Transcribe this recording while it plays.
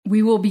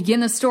We will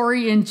begin the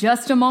story in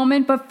just a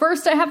moment, but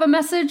first I have a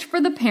message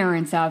for the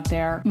parents out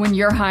there. When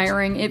you're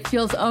hiring, it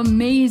feels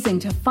amazing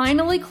to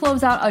finally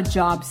close out a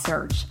job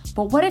search.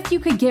 But what if you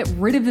could get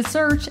rid of the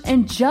search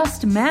and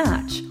just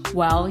match?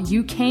 Well,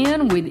 you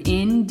can with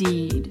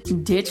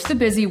Indeed. Ditch the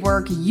busy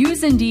work,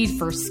 use Indeed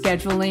for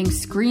scheduling,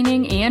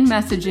 screening, and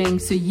messaging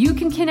so you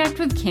can connect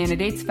with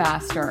candidates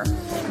faster.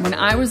 When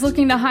I was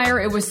looking to hire,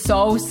 it was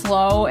so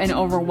slow and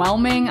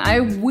overwhelming. I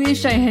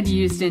wish I had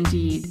used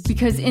Indeed,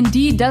 because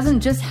Indeed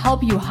doesn't just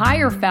help you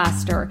hire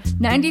faster.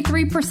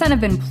 93%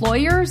 of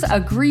employers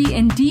agree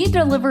Indeed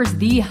delivers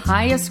the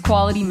highest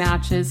quality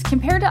matches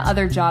compared to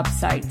other job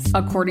sites,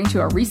 according to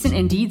a recent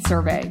Indeed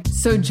survey.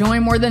 So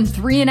join more than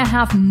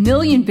 3.5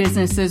 million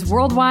businesses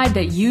worldwide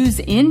that use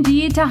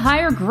Indeed to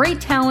hire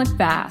great talent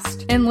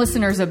fast. And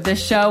listeners of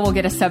this show will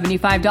get a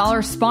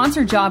 $75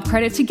 sponsored job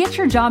credit to get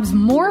your jobs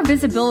more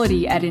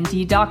visibility at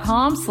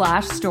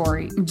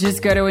Indeed.com/story.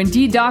 Just go to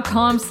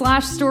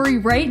Indeed.com/story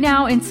right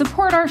now and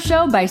support our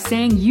show by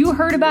saying you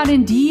heard about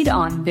Indeed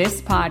on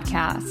this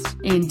podcast.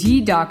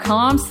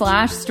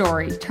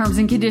 Indeed.com/story. Terms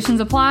and conditions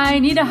apply.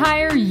 Need to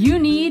hire? You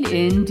need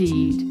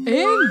Indeed.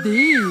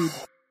 Indeed.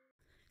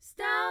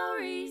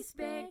 Story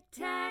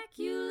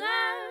Spectacular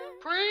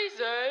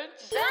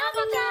presents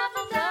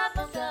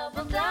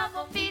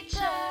double feature.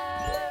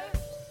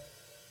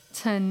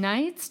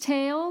 Tonight's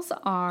tales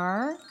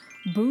are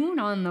Boone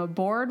on the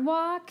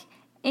Boardwalk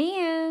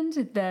and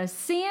the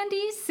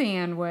Sandy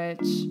Sandwich.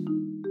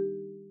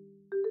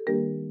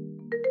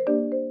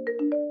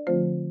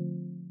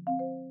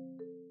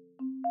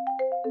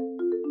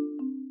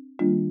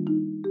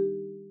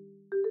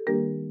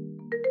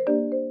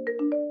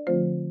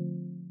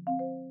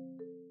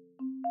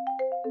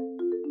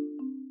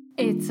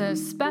 It's a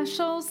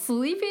special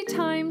Sleepy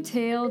Time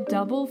Tale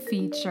double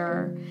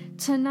feature.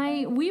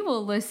 Tonight we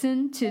will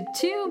listen to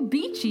 2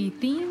 beachy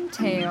themed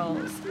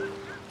tales.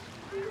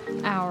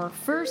 Our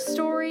first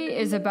story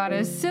is about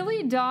a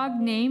silly dog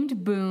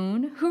named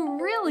Boone who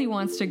really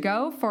wants to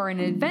go for an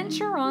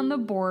adventure on the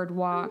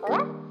boardwalk.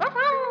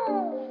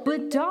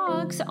 But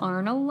dogs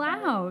aren't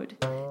allowed.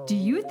 Do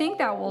you think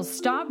that will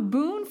stop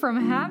Boone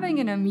from having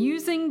an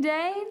amusing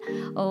day?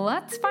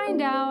 Let's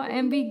find out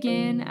and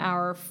begin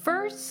our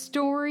first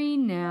story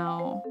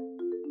now.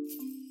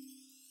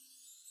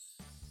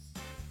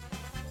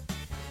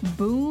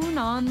 Boone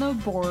on the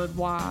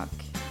Boardwalk.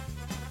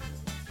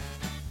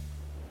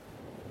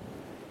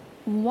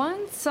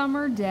 One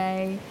summer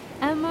day,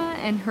 Emma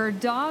and her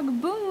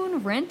dog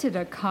Boone rented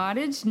a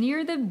cottage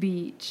near the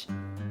beach.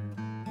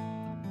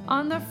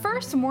 On the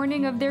first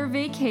morning of their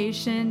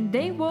vacation,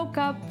 they woke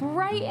up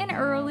bright and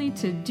early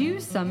to do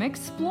some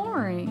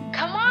exploring.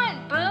 Come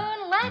on,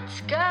 Boone, let's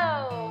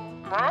go.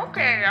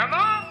 Okay,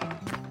 Emma.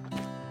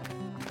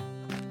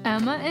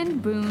 Emma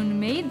and Boone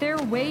made their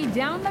way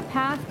down the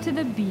path to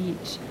the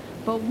beach.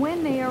 But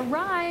when they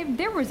arrived,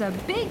 there was a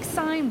big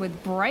sign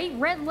with bright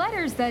red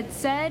letters that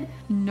said,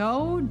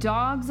 "No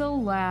dogs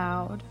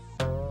allowed."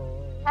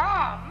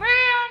 Oh,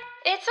 man.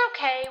 It's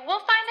okay, we'll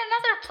find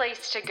another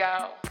place to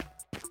go.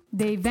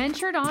 They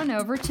ventured on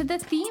over to the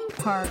theme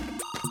park.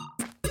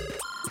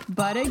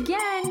 But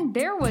again,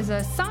 there was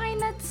a sign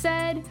that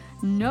said,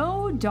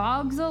 "No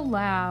dogs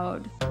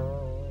allowed."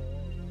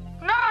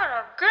 Not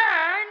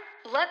again.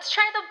 Let's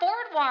try the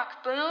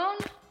boardwalk, Boone.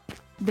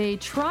 They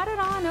trotted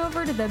on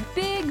over to the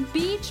big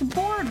beach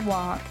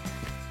boardwalk.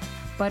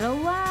 But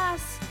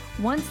alas,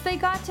 once they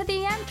got to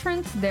the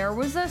entrance, there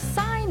was a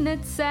sign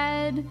that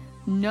said,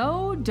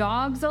 "No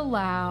dogs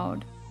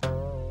allowed."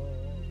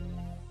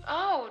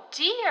 Oh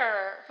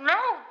dear.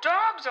 No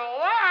dogs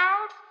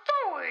allowed.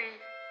 Phooey.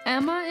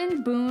 Emma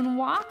and Boone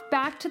walked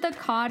back to the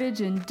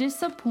cottage in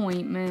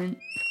disappointment.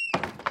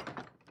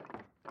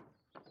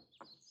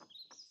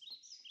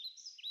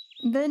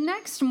 The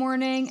next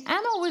morning,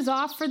 Emma was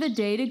off for the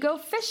day to go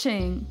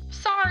fishing.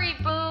 Sorry,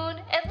 Boone.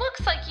 It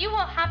looks like you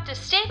will have to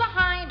stay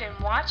behind and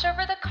watch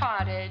over the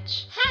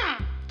cottage.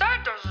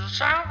 That doesn't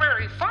sound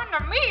very fun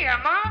to me,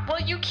 Emma.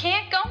 Well, you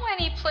can't go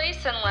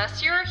anyplace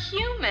unless you're a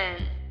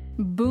human.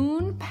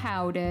 Boone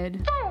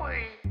pouted.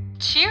 Phooey.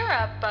 Cheer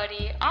up,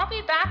 buddy. I'll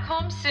be back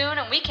home soon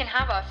and we can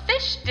have a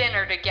fish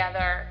dinner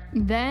together.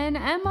 Then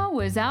Emma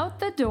was out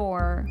the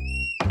door.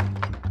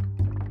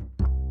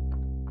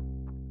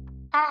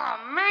 Oh,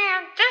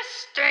 man,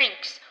 this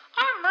stinks.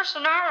 I'm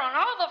missing out on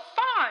all the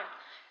fun.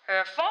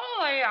 If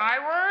only I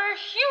were a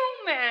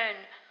human.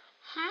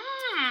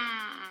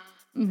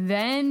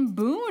 Then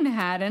Boone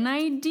had an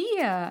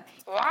idea.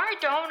 Why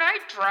don't I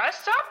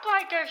dress up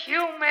like a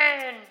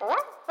human?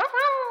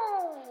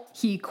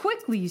 He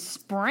quickly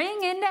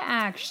sprang into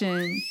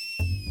action.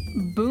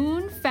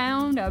 Boone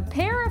found a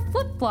pair of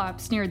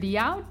flip-flops near the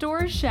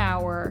outdoor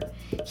shower.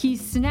 He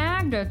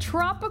snagged a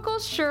tropical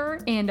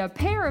shirt and a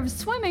pair of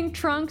swimming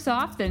trunks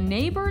off the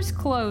neighbor's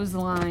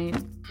clothesline.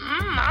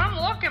 I'm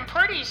looking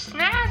pretty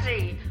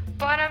snazzy,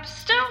 but I'm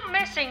still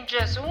missing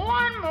just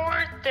one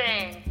more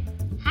thing.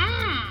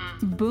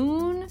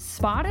 Boone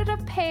spotted a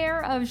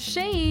pair of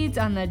shades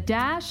on the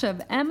dash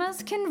of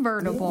Emma's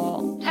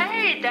convertible.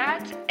 Hey,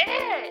 that's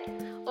it!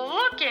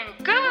 Looking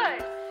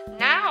good!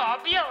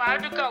 I'll be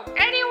allowed to go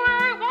anywhere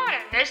I want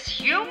in this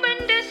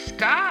human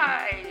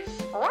disguise.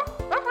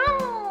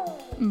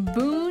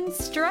 Boone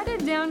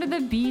strutted down to the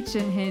beach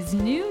in his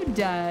new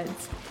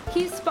duds.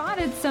 He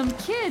spotted some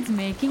kids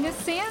making a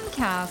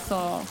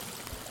sandcastle.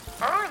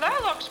 Oh,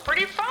 that looks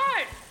pretty fun.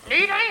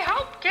 Need any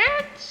help,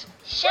 kids?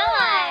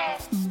 Sure.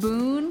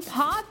 Boone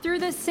pawed through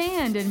the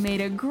sand and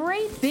made a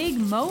great big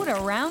moat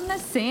around the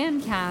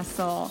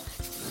sandcastle.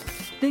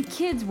 The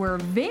kids were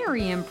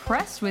very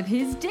impressed with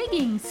his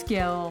digging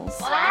skills.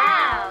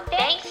 Wow,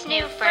 thanks,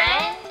 new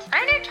friend.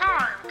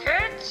 Anytime,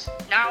 kids.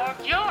 Now,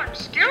 if you'll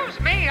excuse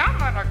me, I'm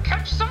gonna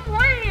catch some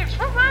waves.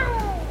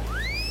 Woo-hoo!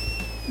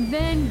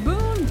 Then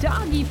Boone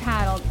doggy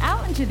paddled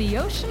out into the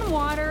ocean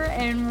water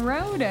and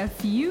rode a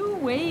few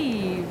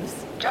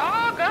waves.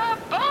 Dogga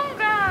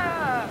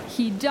bunga!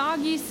 He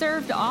doggy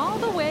surfed all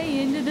the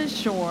way into the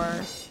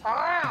shore.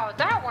 Wow,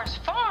 that was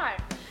fun.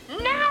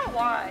 Now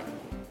what?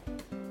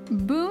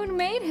 Boone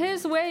made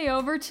his way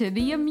over to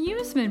the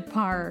amusement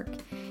park.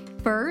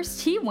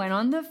 First, he went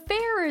on the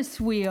Ferris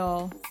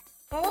wheel.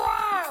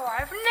 Wow,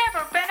 I've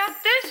never been up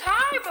this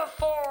high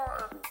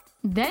before.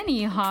 Then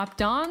he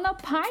hopped on the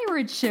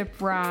pirate ship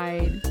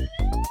ride.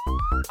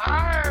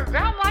 Arrgh,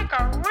 I'm like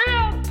a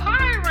real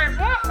pirate.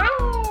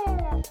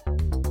 Woohoo!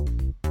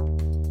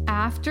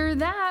 After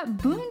that,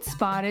 Boone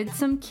spotted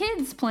some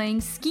kids playing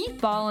skeet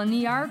ball in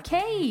the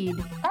arcade.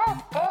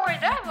 Oh boy,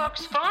 that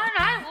looks fun.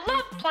 I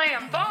love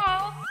playing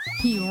ball.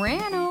 He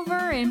ran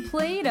over and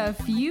played a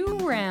few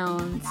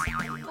rounds.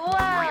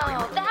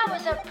 Whoa, that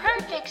was a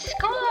perfect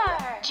score.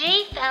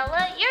 Gee,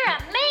 fella, you're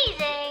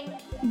amazing.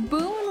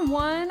 Boone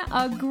won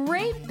a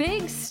great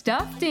big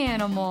stuffed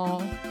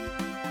animal.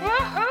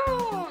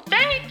 Woohoo!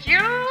 Thank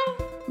you!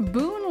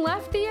 Boone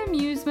left the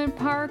amusement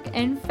park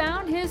and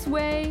found his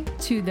way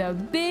to the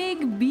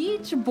big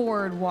beach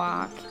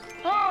boardwalk.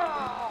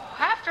 Oh,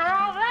 after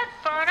all that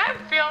fun, I'm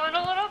feeling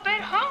a little bit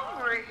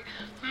hungry.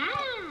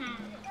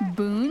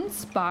 Boone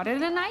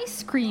spotted an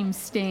ice cream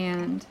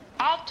stand.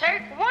 I'll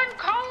take 1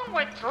 cone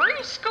with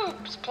 3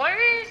 scoops,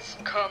 please.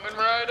 Coming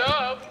right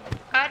up.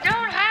 I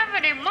don't have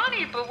any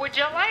money, but would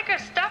you like a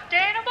stuffed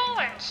animal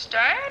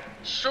instead?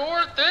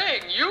 Sure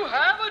thing. You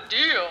have a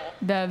deal.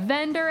 The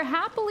vendor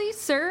happily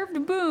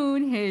served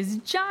Boone his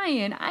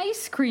giant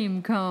ice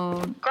cream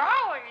cone.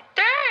 Golly,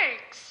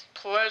 thanks.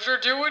 Pleasure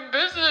doing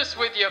business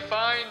with you,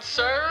 fine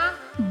sir.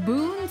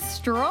 Boone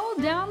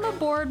strolled down the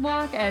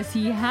boardwalk as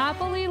he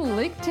happily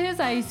licked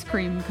his ice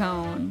cream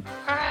cone.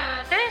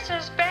 This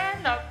has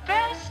been the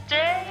best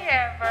day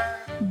ever.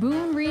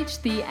 Boone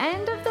reached the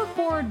end of the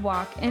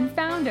boardwalk and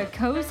found a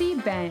cozy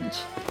bench.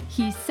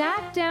 He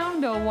sat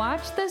down to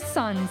watch the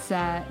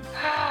sunset.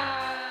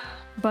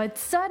 But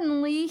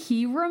suddenly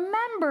he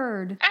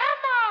remembered.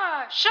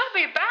 Emma! She'll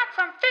be back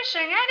from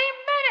fishing any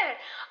minute.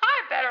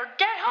 I better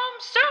get home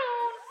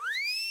soon.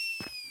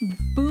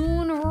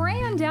 Boone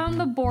ran down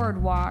the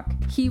boardwalk.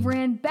 He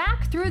ran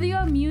back through the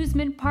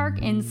amusement park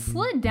and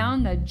slid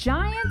down the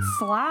giant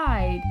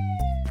slide.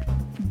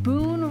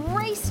 Boone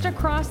raced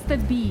across the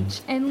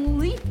beach and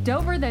leaped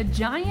over the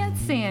giant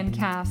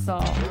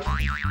sandcastle.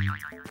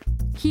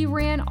 He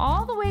ran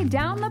all the way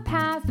down the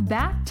path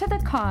back to the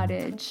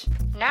cottage.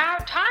 Now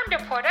time to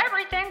put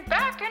everything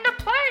back into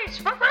place.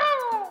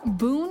 Woohoo!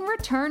 Boone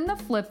returned the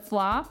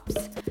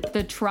flip-flops,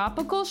 the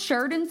tropical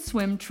shirt and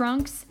swim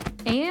trunks,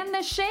 and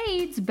the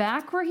shades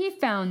back where he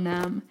found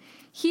them.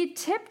 He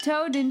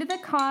tiptoed into the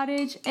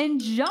cottage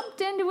and jumped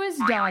into his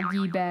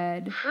doggy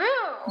bed.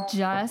 Phew.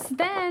 Just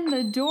then,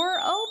 the door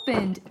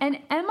opened and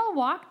Emma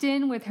walked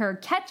in with her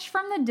catch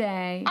from the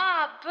day.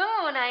 Ah,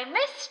 Boone, I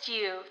missed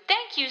you.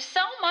 Thank you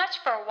so much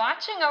for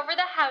watching over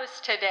the house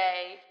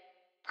today.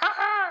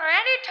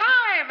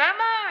 Anytime,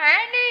 Emma,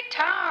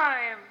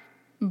 anytime.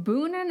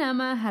 Boone and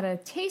Emma had a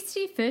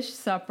tasty fish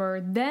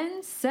supper,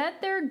 then said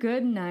their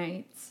good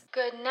nights.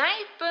 Good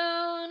night,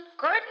 Boone.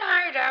 Good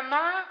night,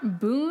 Emma.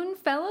 Boone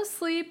fell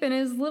asleep in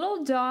his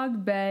little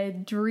dog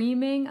bed,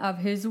 dreaming of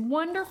his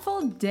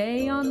wonderful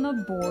day on the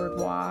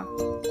boardwalk.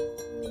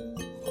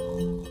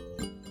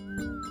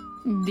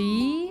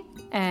 The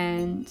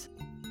end.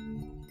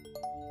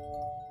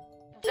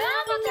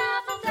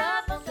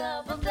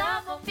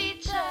 Double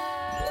feature.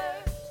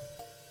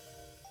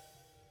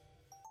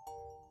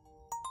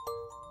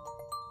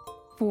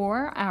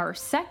 For our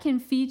second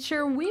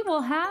feature, we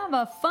will have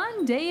a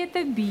fun day at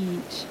the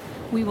beach.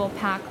 We will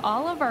pack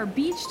all of our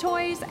beach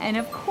toys and,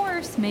 of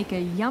course, make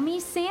a yummy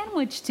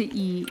sandwich to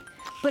eat.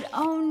 But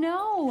oh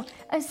no,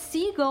 a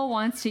seagull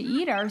wants to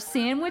eat our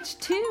sandwich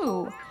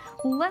too.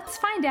 Let's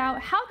find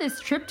out how this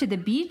trip to the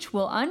beach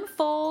will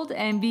unfold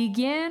and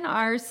begin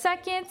our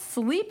second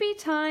sleepy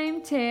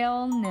time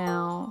tale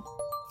now.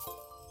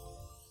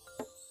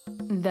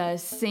 The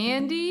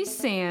Sandy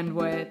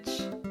Sandwich.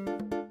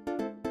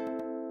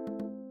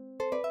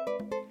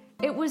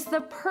 It was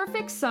the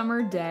perfect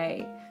summer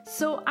day,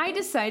 so I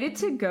decided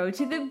to go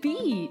to the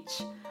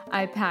beach.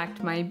 I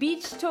packed my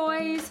beach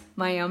toys,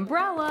 my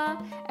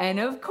umbrella, and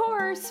of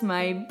course,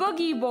 my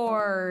boogie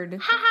board.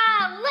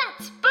 Haha,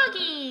 let's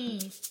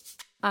boogie!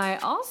 I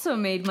also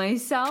made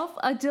myself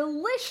a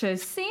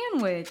delicious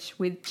sandwich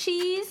with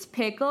cheese,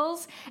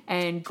 pickles,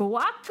 and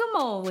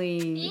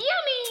guacamole.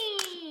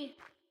 Yummy!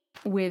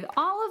 With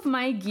all of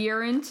my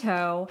gear in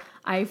tow,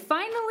 I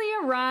finally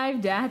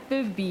arrived at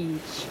the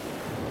beach.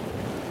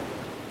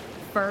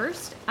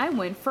 First, I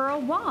went for a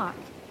walk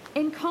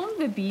and combed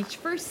the beach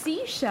for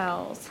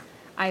seashells.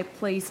 I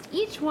placed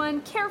each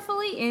one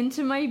carefully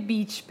into my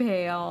beach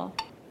pail.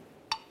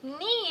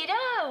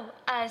 Neato!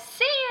 A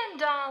sand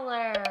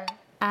dollar!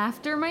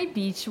 After my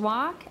beach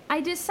walk, I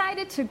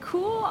decided to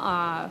cool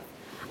off.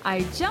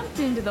 I jumped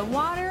into the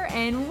water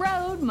and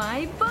rode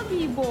my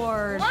boogie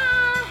board.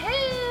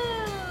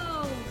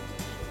 Wahoo!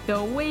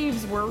 The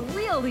waves were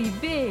really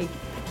big,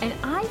 and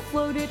I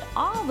floated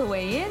all the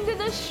way into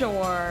the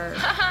shore.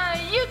 Haha,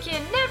 you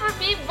can never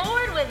be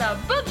bored with a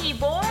boogie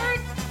board!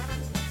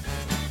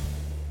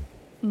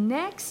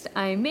 Next,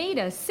 I made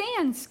a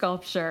sand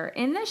sculpture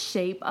in the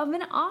shape of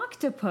an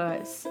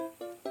octopus.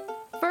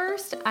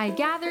 First, I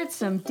gathered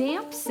some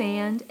damp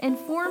sand and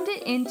formed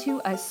it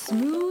into a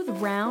smooth,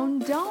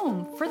 round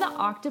dome for the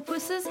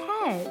octopus's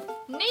head.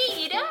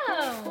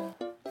 Neato!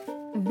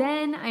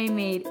 Then I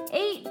made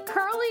 8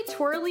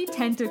 curly-twirly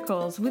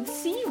tentacles with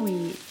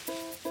seaweed.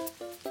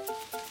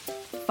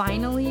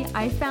 Finally,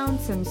 I found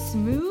some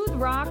smooth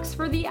rocks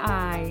for the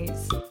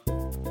eyes.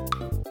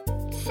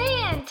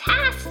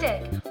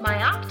 Fantastic!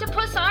 My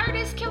octopus art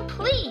is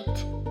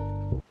complete!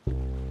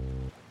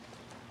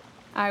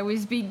 I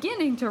was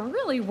beginning to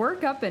really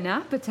work up an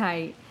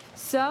appetite,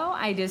 so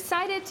I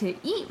decided to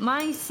eat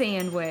my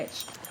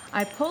sandwich.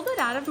 I pulled it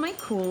out of my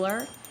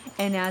cooler,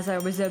 and as I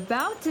was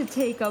about to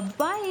take a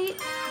bite,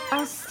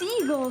 a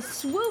seagull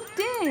swooped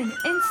in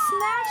and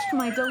snatched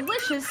my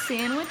delicious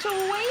sandwich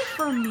away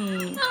from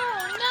me.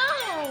 Oh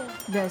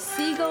no! The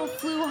seagull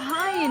flew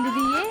high into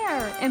the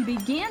air and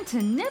began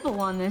to nibble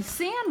on the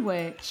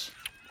sandwich.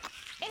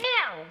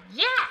 Ew,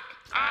 yuck!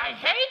 I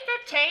hate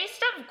the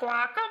taste of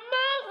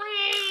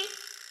guacamole!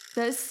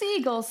 The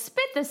seagull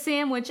spit the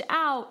sandwich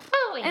out,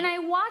 Phooey. and I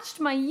watched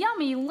my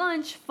yummy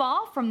lunch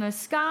fall from the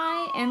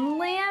sky and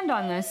land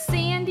on the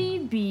sandy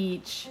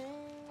beach.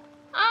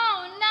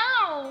 Oh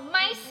no!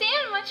 My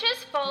sandwich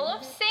is full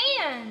of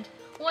sand!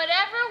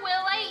 Whatever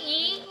will I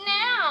eat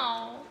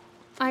now?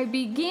 I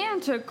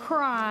began to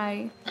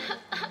cry,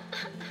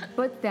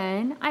 but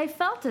then I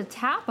felt a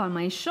tap on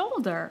my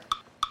shoulder.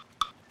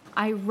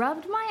 I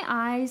rubbed my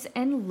eyes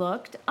and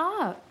looked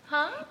up.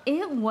 Huh?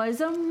 It was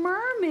a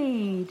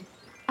mermaid.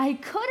 I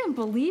couldn't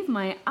believe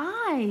my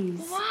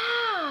eyes.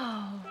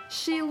 Wow!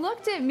 She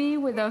looked at me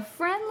with a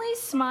friendly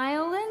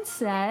smile and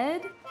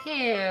said,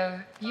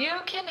 Here, you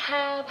can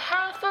have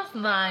half of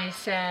my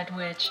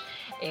sandwich.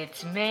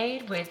 It's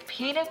made with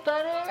peanut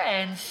butter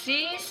and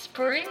sea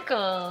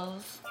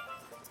sprinkles.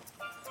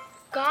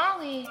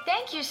 Golly,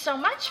 thank you so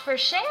much for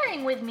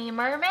sharing with me,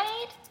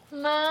 mermaid.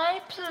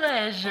 My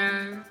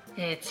pleasure.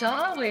 It's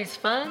always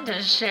fun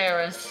to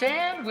share a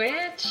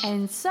sandwich.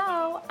 And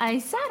so I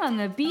sat on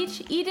the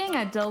beach eating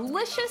a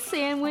delicious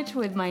sandwich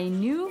with my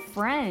new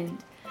friend.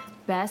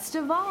 Best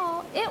of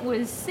all, it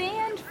was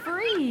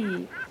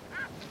sand-free.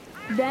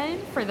 Then,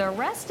 for the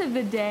rest of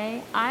the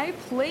day, I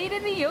played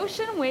in the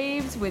ocean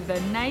waves with the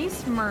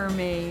nice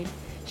mermaid.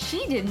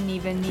 She didn't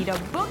even need a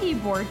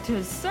boogie board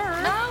to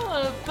surf.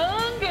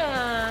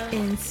 Cowabunga!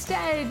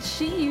 Instead,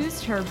 she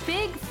used her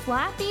big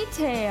flappy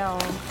tail.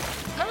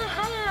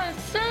 Ha-ha!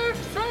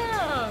 Surf's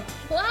up!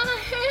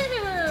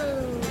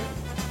 Wahoo!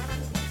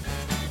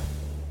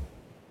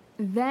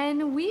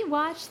 Then we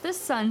watched the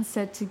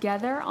sunset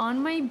together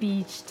on my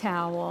beach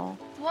towel.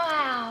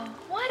 Wow,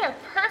 what a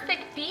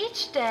perfect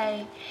beach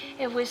day.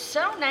 It was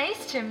so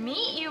nice to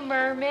meet you,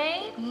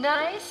 mermaid.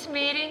 Nice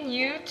meeting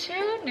you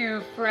too,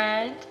 new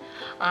friend.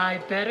 I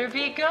better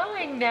be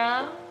going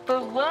now,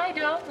 but why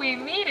don't we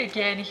meet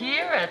again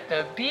here at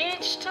the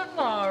beach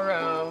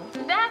tomorrow?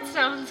 That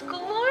sounds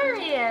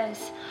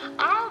glorious.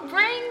 I'll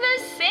bring the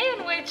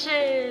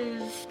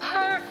sandwiches.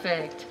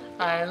 Perfect.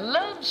 I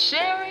love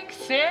sharing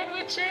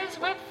sandwiches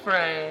with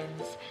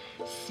friends.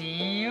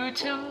 See you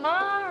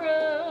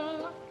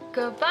tomorrow.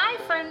 Goodbye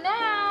for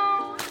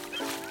now.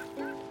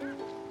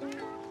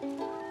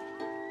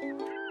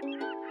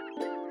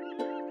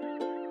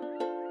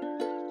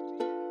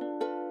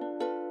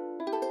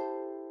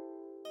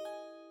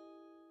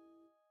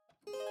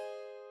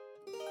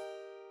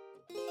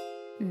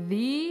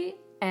 The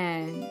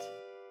end.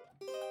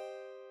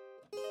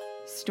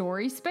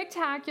 Story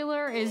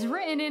Spectacular is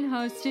written and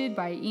hosted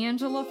by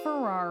Angela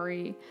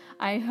Ferrari.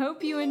 I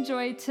hope you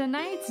enjoyed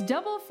tonight's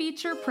double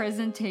feature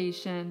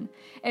presentation.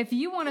 If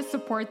you want to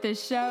support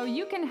this show,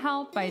 you can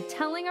help by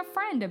telling a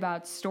friend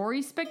about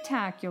Story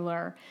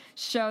Spectacular.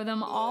 Show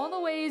them all the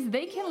ways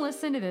they can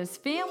listen to this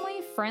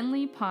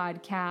family-friendly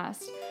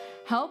podcast.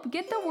 Help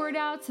get the word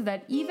out so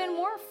that even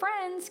more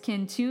friends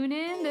can tune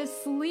in to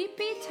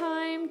Sleepy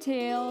Time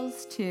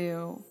Tales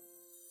too.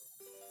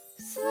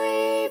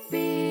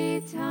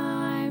 Sleepy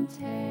Time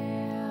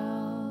Tales.